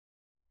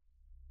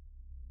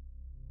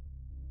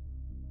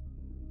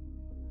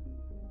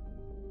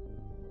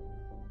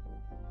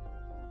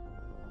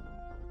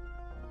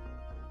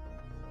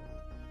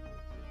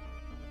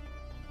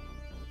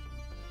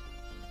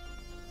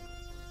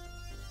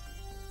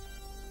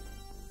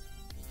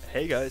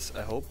Hey guys,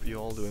 I hope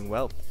you're all doing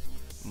well.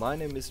 My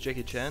name is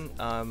Jackie Chan,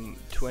 I'm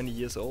 20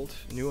 years old,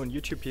 new on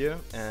YouTube here,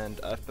 and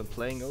I've been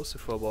playing Osu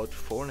for about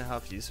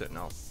 4.5 years right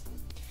now.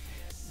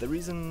 The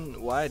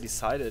reason why I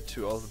decided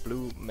to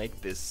KaizanBlu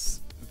make this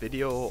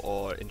video,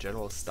 or in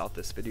general start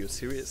this video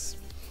series,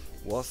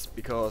 was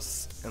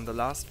because in the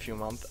last few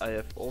months I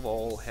have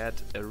overall had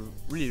a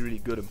really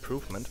good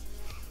improvement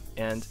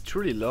and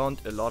truly learned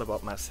a lot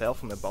about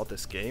myself and about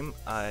this game.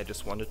 I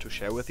just wanted to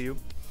share with you,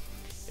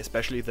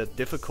 especially the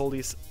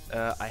difficulties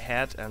I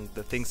had and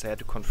the things I had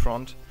to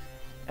confront,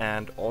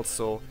 and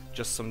also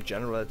just some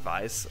general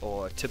advice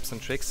or tips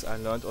and tricks I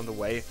learned on the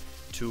way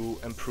to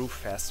improve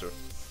faster.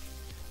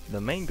 The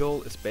main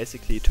goal is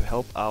basically to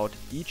help out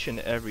each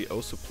and every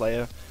Osu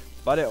player,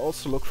 but I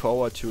also look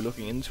forward to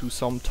looking into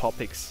some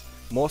topics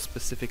more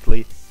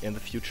specifically in the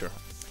future.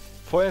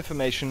 For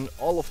information,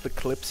 all of the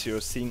clips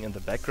you're seeing in the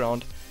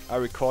background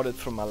are recorded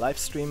from my live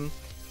stream.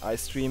 I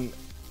stream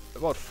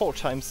about 4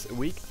 times a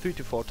week, 3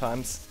 to 4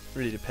 times,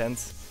 really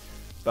depends.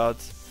 But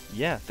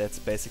yeah, that's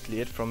basically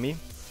it from me.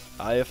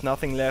 I have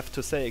nothing left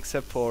to say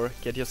except for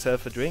get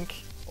yourself a drink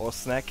or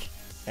snack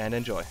and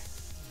enjoy.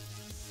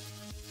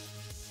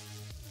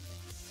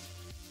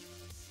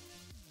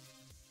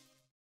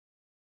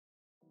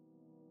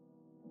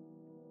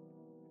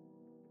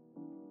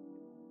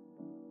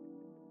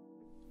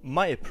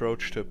 My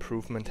approach to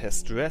improvement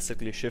has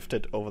drastically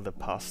shifted over the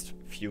past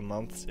few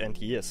months and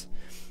years.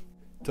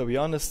 To be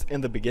honest,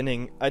 in the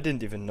beginning I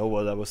didn't even know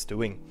what I was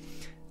doing.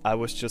 I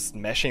was just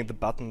mashing the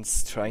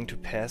buttons, trying to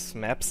pass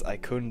maps I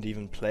couldn't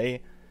even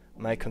play.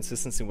 My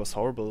consistency was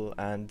horrible,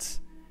 and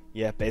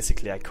yeah,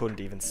 basically I couldn't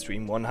even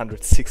stream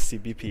 160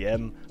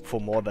 BPM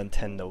for more than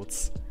 10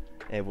 notes.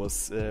 It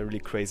was really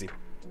crazy.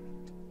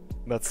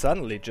 But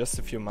suddenly, just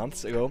a few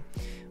months ago,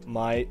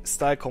 my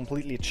style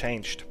completely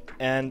changed.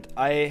 And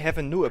I have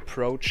a new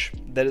approach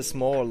that is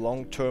more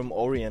long-term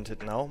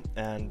oriented now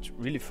and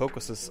really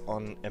focuses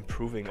on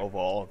improving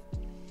overall.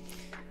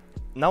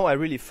 Now I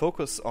really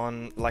focus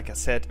on, like I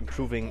said,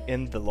 improving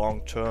in the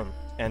long term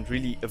and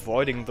really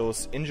avoiding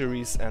those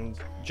injuries and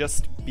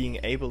just being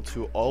able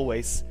to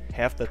always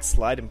have that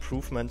slight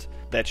improvement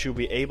that you'll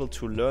be able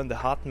to learn the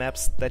hard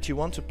maps that you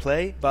want to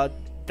play but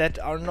that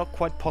are not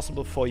quite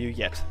possible for you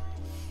yet.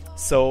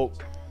 So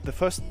the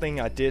first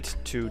thing I did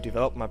to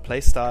develop my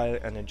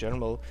playstyle and in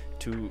general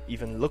to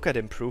even look at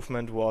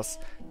improvement was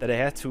that I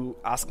had to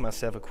ask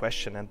myself a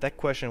question, and that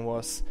question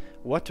was,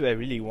 what do I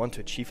really want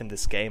to achieve in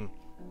this game?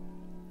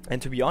 And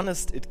to be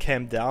honest, it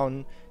came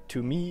down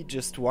to me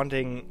just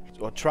wanting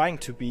or trying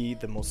to be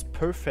the most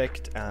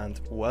perfect and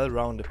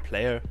well-rounded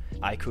player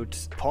I could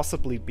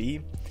possibly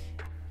be,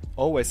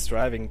 always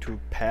striving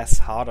to pass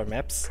harder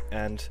maps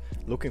and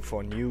looking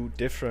for new,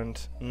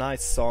 different,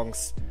 nice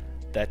songs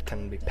that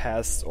can be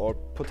passed or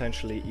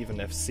potentially even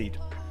FC'd.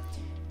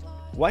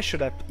 Why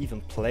should I even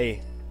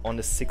play on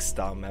a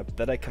 6-star map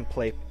that I can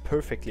play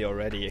perfectly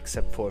already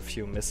except for a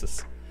few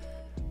misses,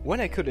 when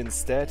I could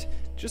instead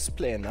just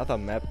play another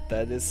map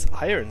that is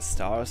higher in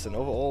stars and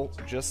overall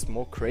just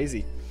more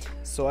crazy?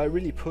 So I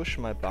really push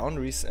my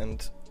boundaries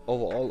and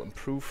overall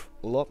improve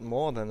a lot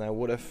more than I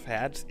would have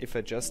had if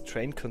I just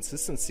trained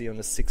consistency on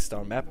a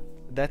 6-star map.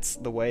 That's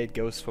the way it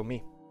goes for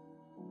me.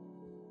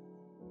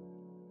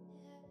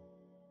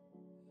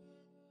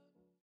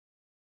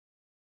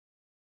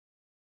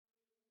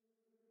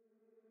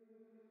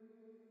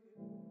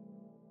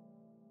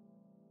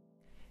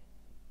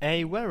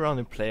 A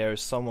well-rounded player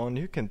is someone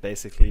who can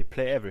basically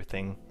play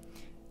everything.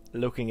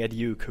 Looking at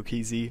you,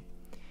 Cookiesy.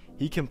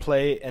 He can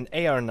play an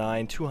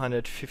AR9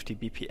 250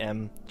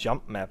 BPM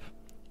jump map,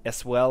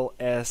 as well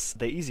as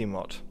the easy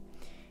mod.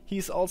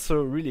 He's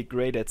also really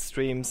great at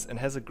streams and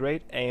has a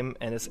great aim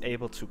and is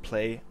able to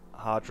play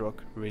hard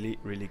rock really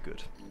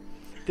good.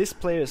 This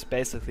player is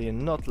basically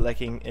not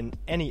lacking in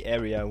any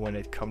area when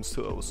it comes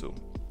to Osu.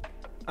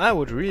 I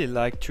would really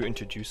like to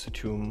introduce you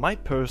to my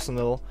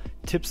personal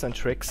tips and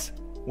tricks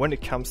when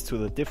it comes to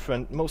the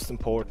different most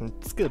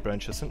important skill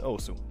branches in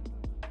Osu.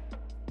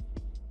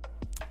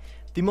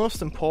 The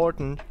most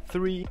important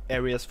 3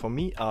 areas for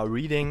me are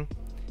reading,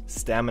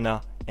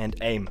 stamina and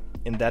aim,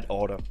 in that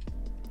order.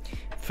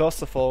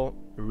 First of all,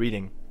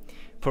 reading.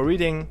 For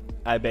reading,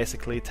 I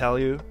basically tell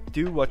you,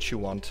 do what you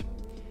want.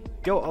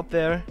 Go out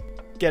there,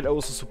 get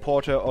Osu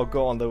Supporter or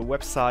go on the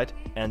website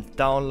and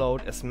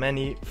download as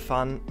many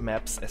fun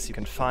maps as you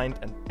can find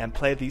and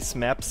play these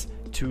maps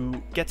to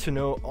get to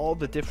know all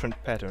the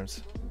different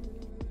patterns.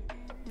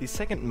 The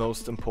second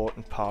most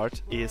important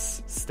part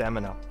is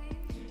stamina.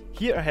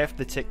 Here I have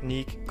the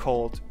technique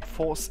called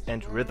force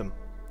and rhythm.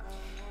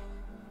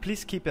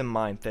 Please keep in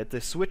mind that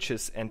the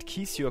switches and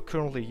keys you are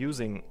currently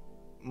using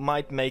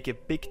might make a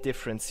big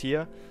difference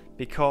here,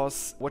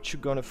 because what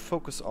you're gonna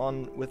focus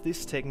on with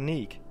this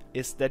technique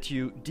is that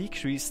you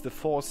decrease the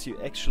force you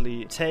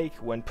actually take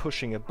when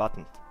pushing a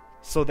button.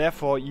 So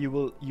therefore you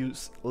will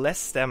use less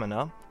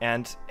stamina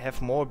and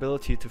have more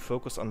ability to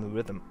focus on the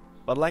rhythm.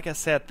 But like I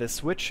said, the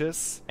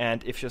switches,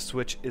 and if your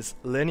switch is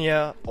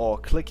linear or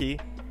clicky,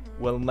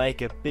 will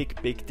make a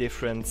big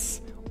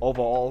difference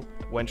overall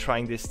when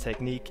trying this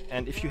technique,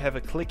 and if you have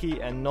a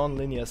clicky and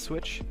non-linear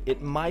switch,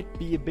 it might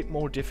be a bit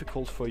more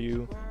difficult for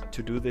you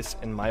to do this,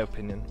 in my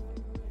opinion.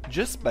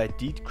 Just by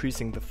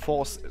decreasing the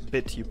force a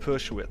bit you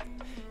push with,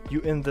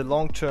 you in the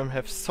long term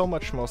have so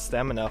much more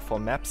stamina for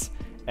maps,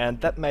 and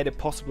that made it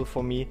possible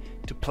for me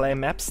to play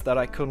maps that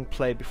I couldn't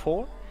play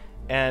before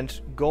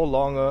and go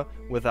longer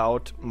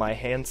without my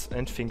hands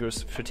and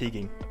fingers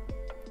fatiguing.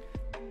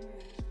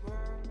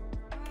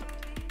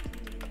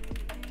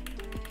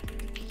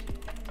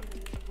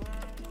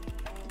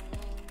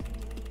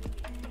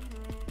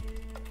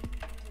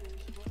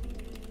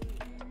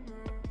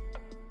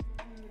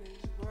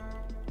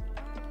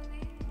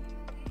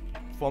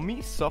 For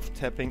me, soft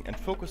tapping and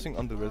focusing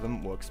on the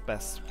rhythm works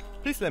best.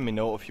 Please let me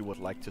know if you would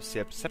like to see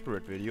a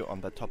separate video on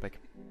that topic.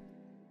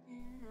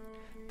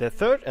 The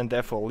third and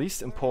therefore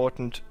least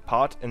important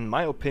part, in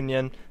my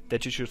opinion,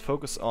 that you should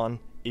focus on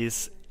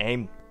is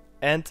aim.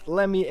 And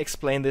let me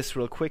explain this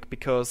real quick,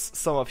 because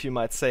some of you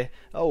might say,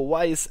 oh,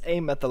 why is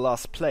aim at the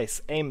last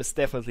place? Aim is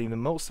definitely the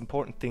most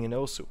important thing in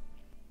Osu.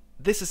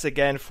 This is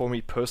again for me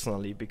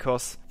personally,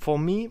 because for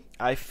me,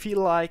 I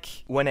feel like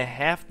when I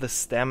have the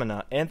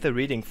stamina and the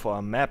reading for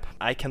a map,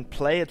 I can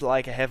play it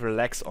like I have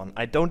relax on.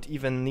 I don't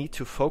even need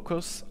to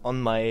focus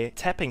on my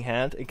tapping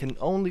hand, I can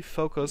only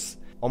focus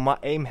on my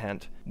aim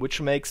hand, which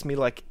makes me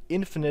like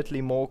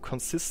infinitely more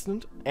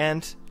consistent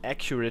and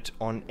accurate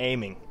on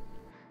aiming.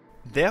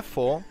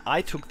 Therefore,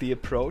 I took the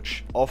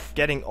approach of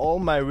getting all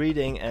my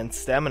reading and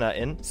stamina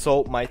in,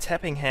 so my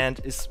tapping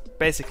hand is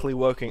basically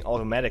working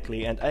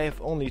automatically and I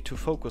have only to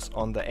focus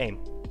on the aim.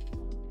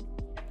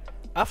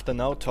 After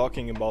now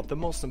talking about the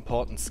most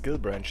important skill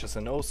branches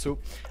in Osu,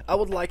 I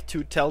would like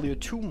to tell you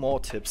 2 more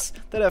tips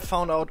that I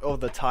found out over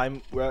the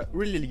time were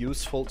really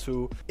useful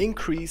to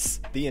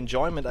increase the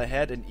enjoyment I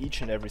had in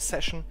each and every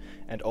session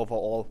and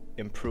overall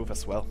improve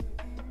as well.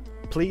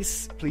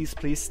 Please, please,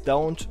 please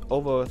don't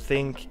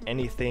overthink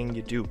anything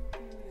you do.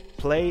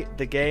 Play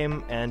the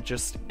game and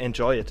just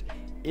enjoy it.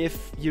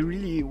 If you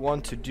really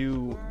want to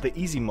do the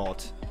easy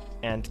mode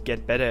and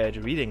get better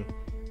at reading,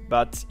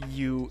 but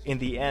you in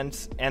the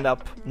end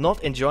up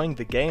not enjoying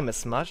the game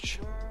as much,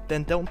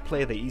 then don't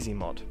play the easy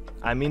mode.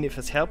 I mean, if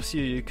it helps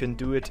you, you can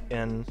do it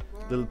in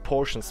little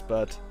portions,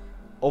 but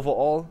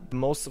overall,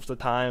 most of the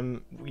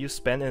time you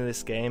spend in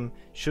this game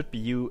should be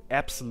you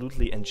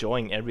absolutely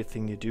enjoying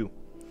everything you do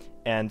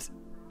and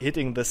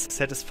hitting the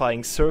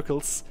satisfying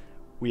circles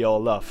we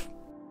all love.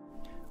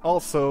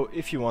 Also,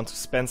 if you want to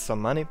spend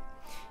some money,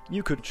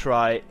 you could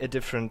try a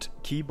different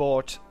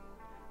keyboard.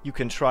 You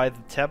can try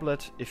the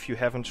tablet if you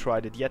haven't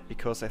tried it yet,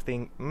 because I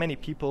think many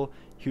people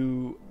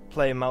who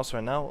play mouse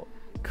right now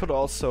could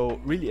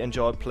also really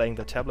enjoy playing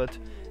the tablet.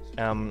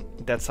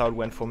 That's how it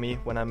went for me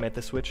when I made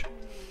the switch.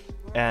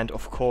 And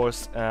of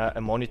course,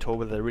 a monitor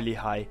with a really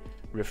high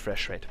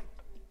refresh rate.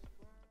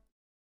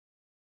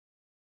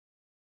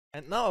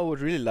 And now I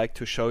would really like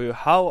to show you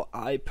how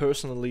I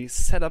personally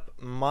set up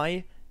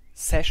my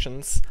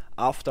sessions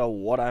after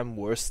what I'm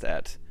worst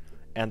at,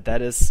 and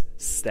that is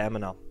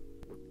stamina.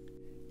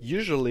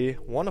 Usually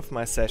one of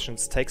my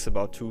sessions takes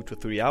about 2 to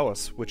 3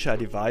 hours, which I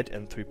divide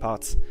in 3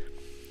 parts.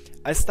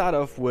 I start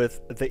off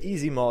with the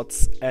easy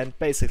mods and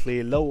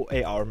basically low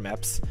AR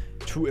maps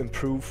to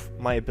improve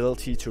my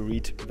ability to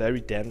read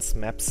very dense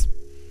maps.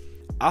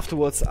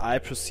 Afterwards I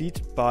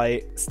proceed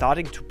by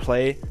starting to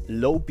play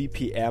low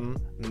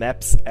BPM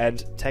maps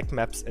and tech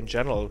maps in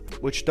general,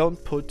 which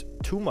don't put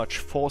too much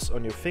force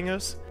on your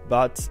fingers,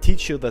 but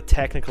teach you the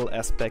technical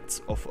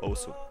aspects of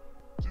Osu.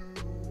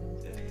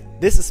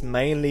 This is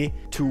mainly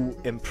to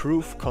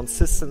improve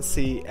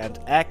consistency and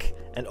ag,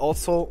 and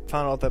also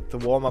found out that the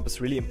warm-up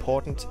is really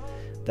important,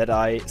 that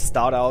I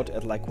start out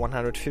at like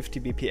 150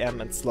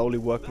 BPM and slowly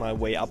work my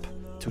way up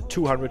to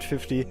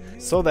 250,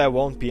 so there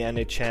won't be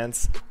any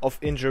chance of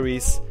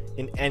injuries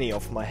in any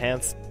of my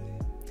hands.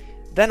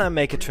 Then I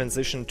make a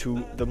transition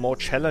to the more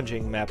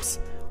challenging maps,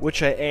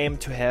 which I aim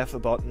to have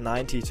about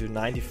 90 to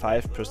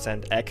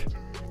 95% ag.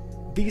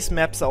 These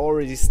maps are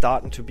already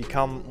starting to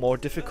become more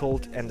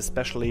difficult and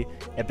especially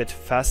a bit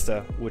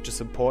faster, which is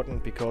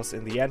important because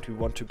in the end we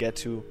want to get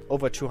to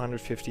over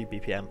 250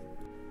 BPM.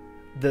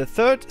 The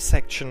third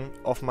section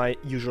of my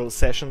usual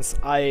sessions,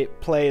 I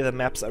play the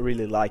maps I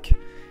really like.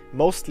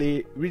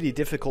 Mostly really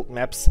difficult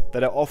maps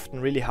that are often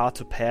really hard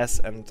to pass,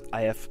 and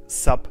I have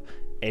sub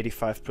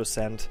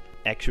 85%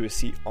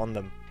 accuracy on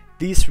them.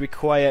 These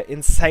require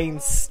insane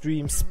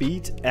stream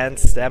speed and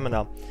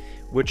stamina,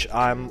 which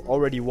I'm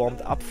already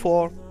warmed up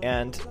for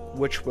and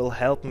which will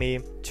help me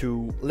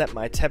to let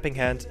my tapping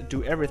hand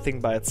do everything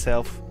by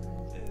itself.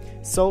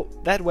 So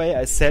that way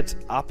I set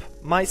up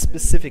my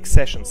specific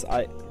sessions.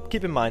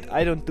 Keep in mind,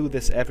 I don't do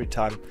this every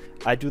time.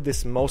 I do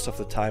this most of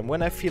the time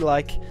when I feel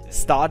like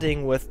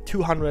starting with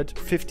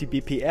 250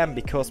 BPM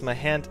because my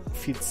hand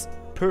feels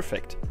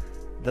perfect,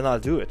 then I'll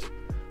do it.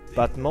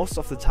 But most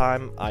of the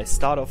time I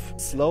start off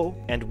slow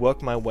and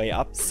work my way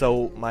up,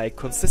 so my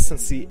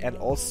consistency and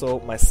also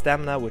my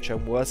stamina, which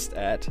I'm worst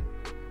at,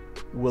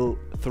 will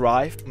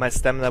thrive, my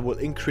stamina will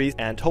increase,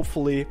 and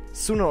hopefully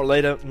sooner or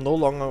later no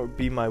longer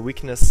be my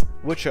weakness,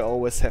 which I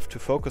always have to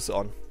focus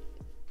on.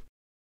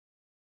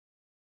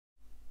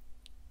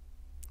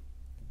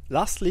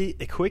 Lastly,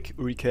 a quick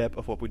recap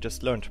of what we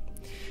just learned.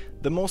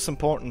 The most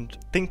important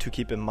thing to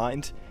keep in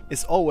mind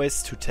is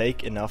always to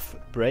take enough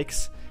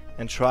breaks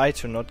and try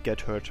to not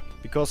get hurt.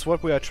 Because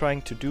what we are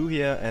trying to do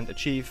here and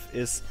achieve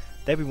is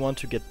that we want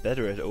to get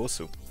better at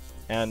Osu.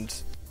 And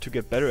to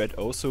get better at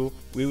Osu,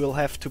 we will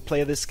have to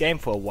play this game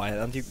for a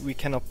while, and we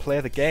cannot play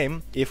the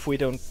game if we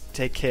don't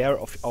take care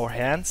of our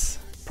hands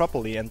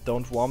properly and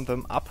don't warm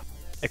them up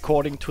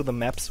according to the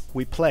maps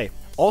we play.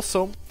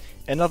 Also,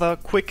 another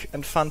quick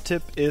and fun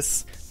tip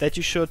is that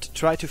you should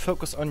try to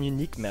focus on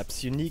unique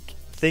maps, unique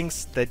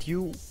things that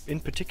you in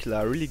particular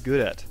are really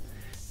good at.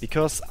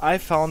 Because I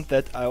found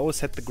that I always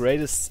had the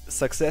greatest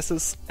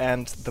successes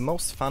and the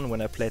most fun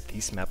when I played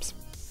these maps.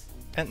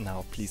 And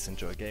now please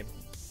enjoy the game.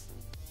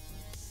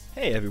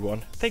 Hey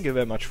everyone, thank you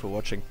very much for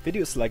watching.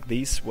 Videos like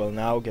these will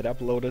now get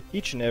uploaded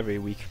each and every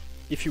week.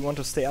 If you want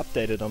to stay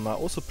updated on my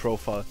Osu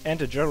profile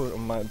and in general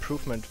on my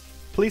improvement,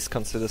 please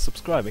consider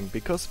subscribing,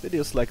 because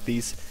videos like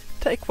these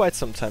take quite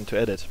some time to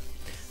edit.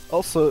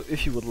 Also,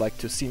 if you would like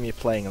to see me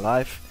playing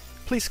live,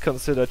 please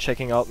consider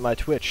checking out my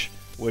Twitch,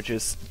 which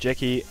is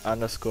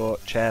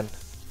Jackie_Chan.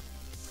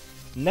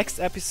 Next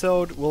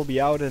episode will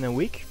be out in a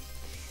week.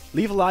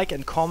 Leave a like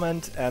and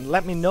comment and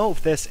let me know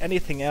if there's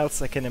anything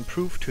else I can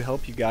improve to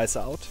help you guys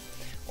out,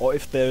 or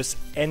if there's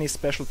any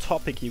special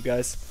topic you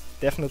guys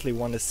definitely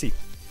want to see.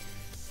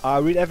 I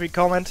read every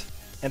comment,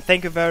 and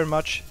thank you very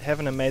much, have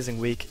an amazing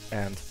week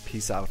and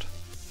peace out.